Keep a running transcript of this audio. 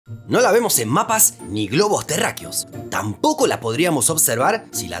No la vemos en mapas ni globos terráqueos. Tampoco la podríamos observar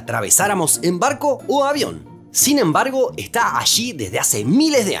si la atravesáramos en barco o avión. Sin embargo, está allí desde hace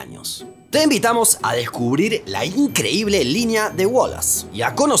miles de años. Te invitamos a descubrir la increíble línea de Wallace y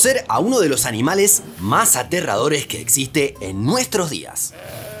a conocer a uno de los animales más aterradores que existe en nuestros días.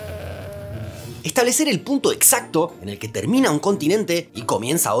 Establecer el punto exacto en el que termina un continente y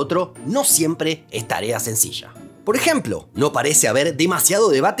comienza otro no siempre es tarea sencilla. Por ejemplo, no parece haber demasiado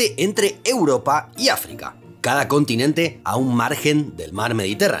debate entre Europa y África, cada continente a un margen del mar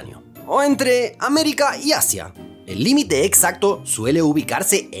Mediterráneo, o entre América y Asia. El límite exacto suele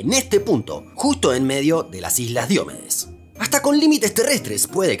ubicarse en este punto, justo en medio de las islas Diómedes. Hasta con límites terrestres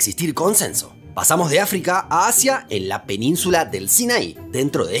puede existir consenso. Pasamos de África a Asia en la península del Sinaí,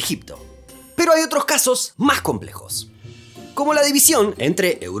 dentro de Egipto. Pero hay otros casos más complejos, como la división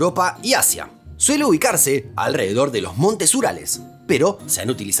entre Europa y Asia. Suele ubicarse alrededor de los montes Urales, pero se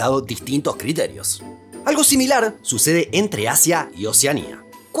han utilizado distintos criterios. Algo similar sucede entre Asia y Oceanía.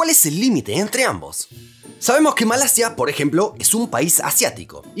 ¿Cuál es el límite entre ambos? Sabemos que Malasia, por ejemplo, es un país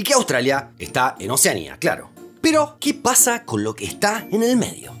asiático y que Australia está en Oceanía, claro. Pero, ¿qué pasa con lo que está en el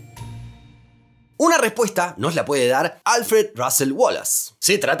medio? Una respuesta nos la puede dar Alfred Russel Wallace.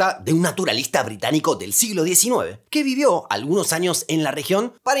 Se trata de un naturalista británico del siglo XIX que vivió algunos años en la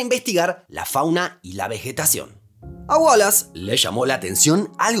región para investigar la fauna y la vegetación. A Wallace le llamó la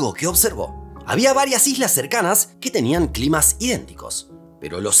atención algo que observó. Había varias islas cercanas que tenían climas idénticos,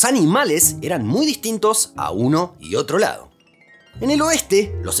 pero los animales eran muy distintos a uno y otro lado. En el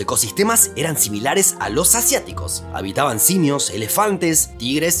oeste, los ecosistemas eran similares a los asiáticos. Habitaban simios, elefantes,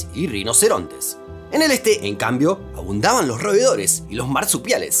 tigres y rinocerontes. En el este, en cambio, abundaban los roedores y los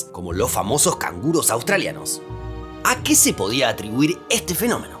marsupiales, como los famosos canguros australianos. ¿A qué se podía atribuir este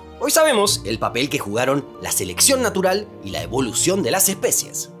fenómeno? Hoy sabemos el papel que jugaron la selección natural y la evolución de las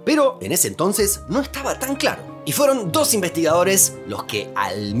especies, pero en ese entonces no estaba tan claro. Y fueron dos investigadores los que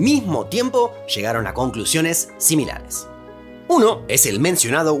al mismo tiempo llegaron a conclusiones similares. Uno es el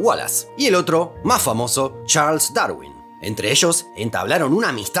mencionado Wallace y el otro, más famoso, Charles Darwin. Entre ellos, entablaron una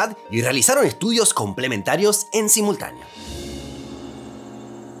amistad y realizaron estudios complementarios en simultáneo.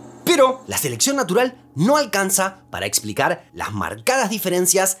 Pero la selección natural no alcanza para explicar las marcadas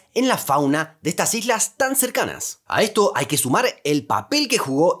diferencias en la fauna de estas islas tan cercanas. A esto hay que sumar el papel que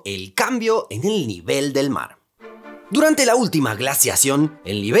jugó el cambio en el nivel del mar. Durante la última glaciación,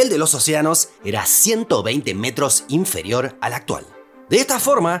 el nivel de los océanos era 120 metros inferior al actual. De esta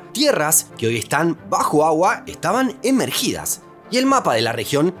forma, tierras que hoy están bajo agua estaban emergidas, y el mapa de la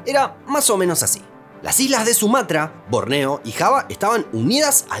región era más o menos así. Las islas de Sumatra, Borneo y Java estaban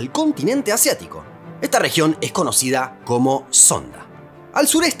unidas al continente asiático. Esta región es conocida como Sonda. Al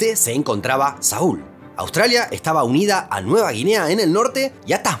sureste se encontraba Saúl. Australia estaba unida a Nueva Guinea en el norte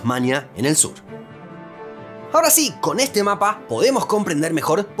y a Tasmania en el sur. Ahora sí, con este mapa podemos comprender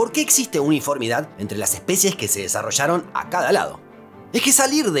mejor por qué existe uniformidad entre las especies que se desarrollaron a cada lado. Es que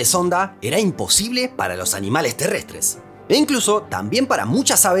salir de Sonda era imposible para los animales terrestres, e incluso también para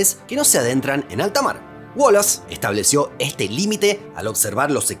muchas aves que no se adentran en alta mar. Wallace estableció este límite al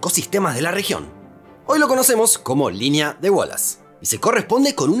observar los ecosistemas de la región. Hoy lo conocemos como Línea de Wallace, y se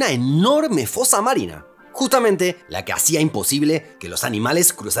corresponde con una enorme fosa marina, justamente la que hacía imposible que los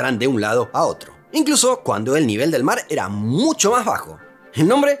animales cruzaran de un lado a otro, incluso cuando el nivel del mar era mucho más bajo. El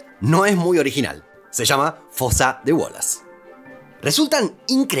nombre no es muy original, se llama Fosa de Wallace. Resultan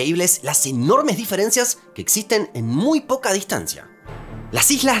increíbles las enormes diferencias que existen en muy poca distancia. Las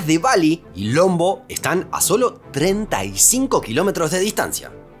islas de Bali y Lombo están a solo 35 kilómetros de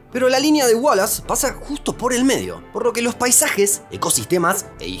distancia, pero la línea de Wallace pasa justo por el medio, por lo que los paisajes, ecosistemas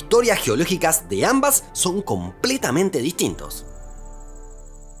e historias geológicas de ambas son completamente distintos.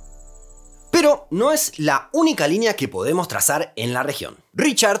 Pero no es la única línea que podemos trazar en la región.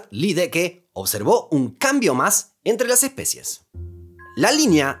 Richard Leedeke observó un cambio más entre las especies. La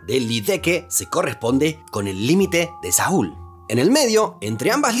línea de Leedeke se corresponde con el límite de Saúl. En el medio,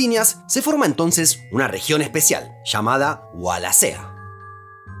 entre ambas líneas, se forma entonces una región especial, llamada Wallacea.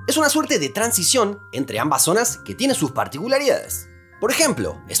 Es una suerte de transición entre ambas zonas que tiene sus particularidades. Por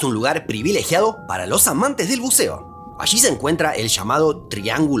ejemplo, es un lugar privilegiado para los amantes del buceo. Allí se encuentra el llamado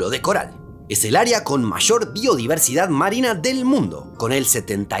Triángulo de Coral. Es el área con mayor biodiversidad marina del mundo, con el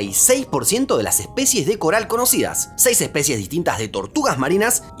 76% de las especies de coral conocidas, 6 especies distintas de tortugas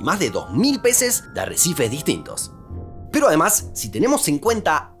marinas y más de 2000 peces de arrecifes distintos. Pero además, si tenemos en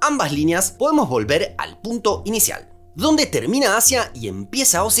cuenta ambas líneas, podemos volver al punto inicial. ¿Dónde termina Asia y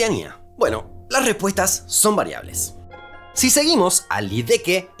empieza Oceanía? Bueno, las respuestas son variables. Si seguimos al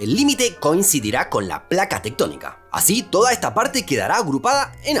Lideque, el límite coincidirá con la placa tectónica. Así, toda esta parte quedará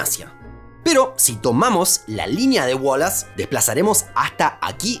agrupada en Asia. Pero si tomamos la línea de Wallace, desplazaremos hasta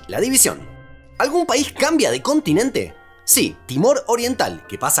aquí la división. ¿Algún país cambia de continente? Sí, Timor Oriental,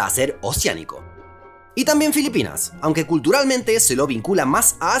 que pasa a ser oceánico. Y también Filipinas, aunque culturalmente se lo vincula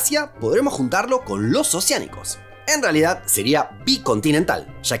más a Asia, podremos juntarlo con los oceánicos. En realidad sería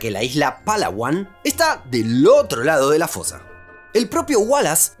bicontinental, ya que la isla Palawan está del otro lado de la fosa. El propio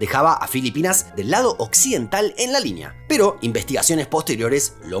Wallace dejaba a Filipinas del lado occidental en la línea, pero investigaciones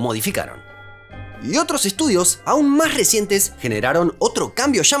posteriores lo modificaron. Y otros estudios aún más recientes generaron otro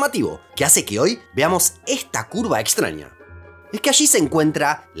cambio llamativo que hace que hoy veamos esta curva extraña. Es que allí se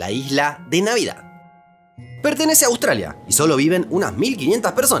encuentra la isla de Navidad. Pertenece a Australia y solo viven unas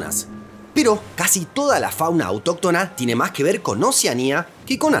 1500 personas. Pero casi toda la fauna autóctona tiene más que ver con Oceanía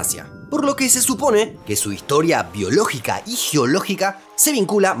que con Asia, por lo que se supone que su historia biológica y geológica se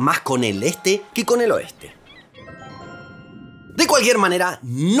vincula más con el este que con el oeste. De cualquier manera,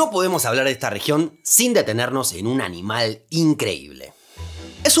 no podemos hablar de esta región sin detenernos en un animal increíble.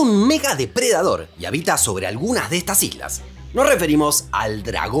 Es un mega depredador y habita sobre algunas de estas islas. Nos referimos al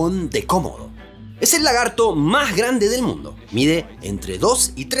dragón de Komodo. Es el lagarto más grande del mundo. Mide entre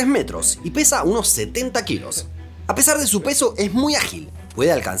 2 y 3 metros y pesa unos 70 kilos. A pesar de su peso, es muy ágil.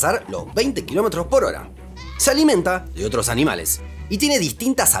 Puede alcanzar los 20 kilómetros por hora. Se alimenta de otros animales y tiene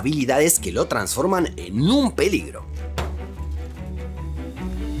distintas habilidades que lo transforman en un peligro.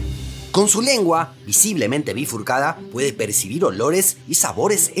 Con su lengua, visiblemente bifurcada, puede percibir olores y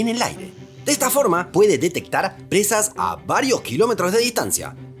sabores en el aire. De esta forma, puede detectar presas a varios kilómetros de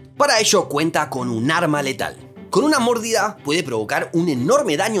distancia. Para ello cuenta con un arma letal. Con una mordida puede provocar un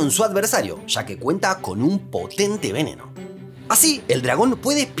enorme daño en su adversario, ya que cuenta con un potente veneno. Así, el dragón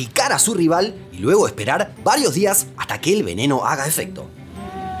puede picar a su rival y luego esperar varios días hasta que el veneno haga efecto.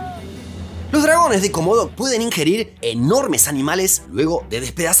 Los dragones de Komodo pueden ingerir enormes animales luego de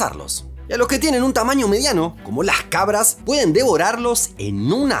despedazarlos. Y a los que tienen un tamaño mediano, como las cabras, pueden devorarlos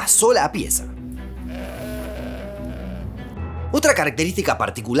en una sola pieza. Otra característica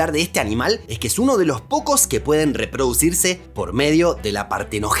particular de este animal es que es uno de los pocos que pueden reproducirse por medio de la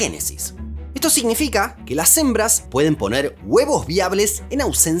partenogénesis. Esto significa que las hembras pueden poner huevos viables en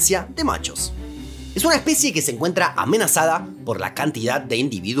ausencia de machos. Es una especie que se encuentra amenazada por la cantidad de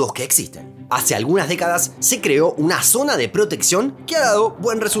individuos que existen. Hace algunas décadas se creó una zona de protección que ha dado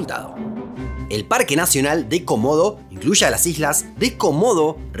buen resultado. El Parque Nacional de Komodo incluye a las islas de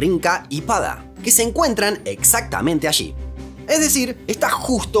Komodo, Rinca y Pada, que se encuentran exactamente allí. Es decir, está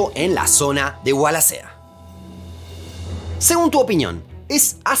justo en la zona de Wallacea. Según tu opinión,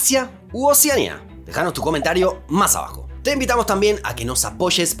 ¿es Asia u Oceanía? Déjanos tu comentario más abajo. Te invitamos también a que nos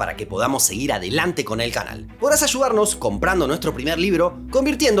apoyes para que podamos seguir adelante con el canal. Podrás ayudarnos comprando nuestro primer libro,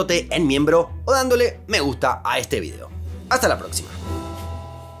 convirtiéndote en miembro o dándole me gusta a este video. Hasta la próxima.